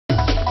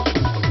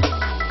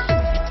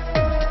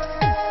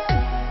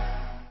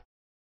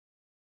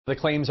The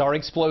claims are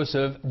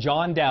explosive.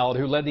 John Dowd,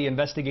 who led the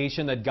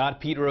investigation that got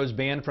Pete Rose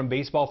banned from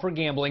baseball for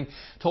gambling,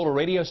 told a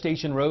radio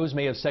station Rose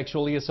may have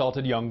sexually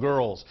assaulted young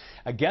girls.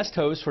 A guest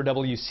host for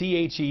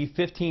WCHE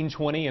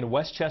 1520 in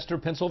Westchester,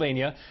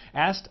 Pennsylvania,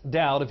 asked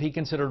Dowd if he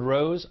considered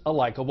Rose a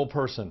likable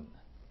person.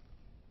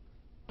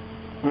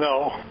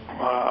 No,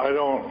 I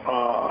don't.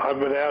 I've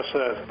been asked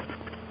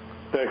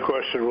that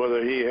question,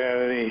 whether he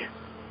had any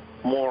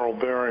moral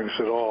bearings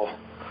at all,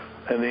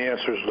 and the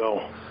answer is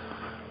no.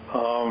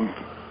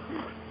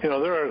 You know,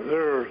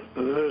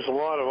 there's a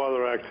lot of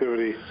other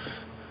activity.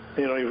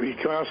 You know, he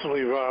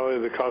constantly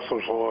violated the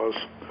customs laws.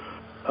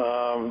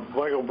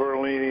 Michael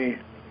Bertolini,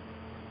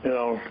 you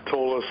know,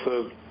 told us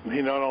that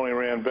he not only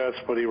ran bets,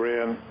 but he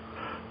ran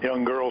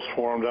young girls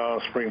for him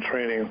down in spring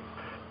training,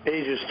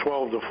 ages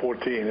 12 to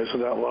 14. Isn't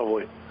that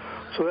lovely?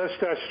 So that's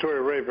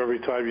statutory rape every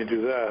time you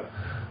do that.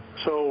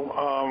 So,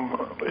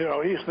 you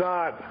know, he's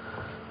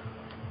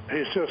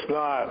just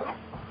not,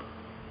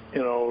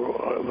 you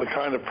know, the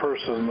kind of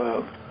person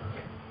that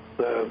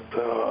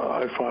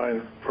I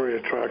find very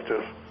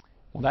attractive.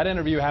 Well, that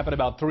interview happened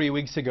about 3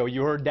 weeks ago.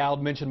 You heard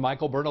Dowd mention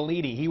Michael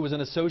Bertolini. He was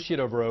an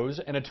associate of Rose.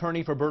 An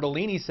attorney for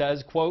Bertolini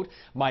says, quote,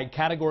 Mike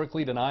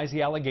categorically denies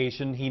the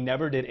allegation. He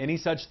never did any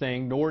such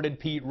thing, nor did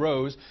Pete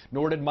Rose,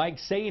 nor did Mike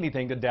say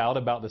anything to Dowd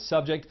about the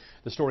subject.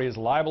 The story is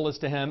libelous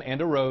to him and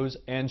to Rose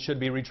and should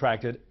be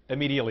retracted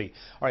immediately.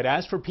 All right,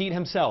 as for Pete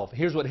himself,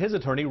 here's what his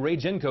attorney, Ray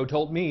Jenko,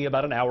 told me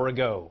about an hour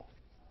ago.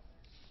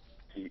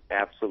 He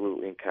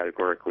absolutely and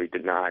categorically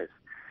denies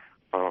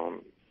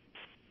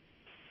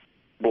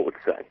what was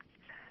said.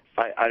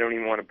 I don't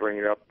even want to bring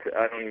it up.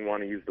 I don't even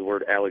want to use the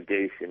word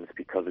allegations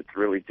because it's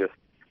really just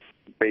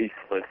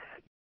baseless.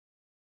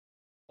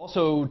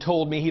 Also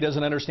told me he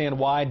doesn't understand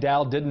why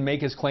Dowd didn't make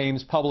his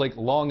claims public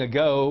long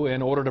ago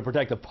in order to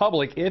protect the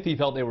public if he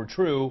felt they were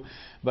true.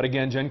 But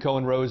again, Jenko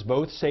and Rose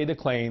both say the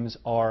claims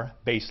are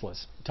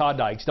baseless. Todd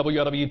Dykes,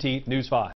 WLWT News 5.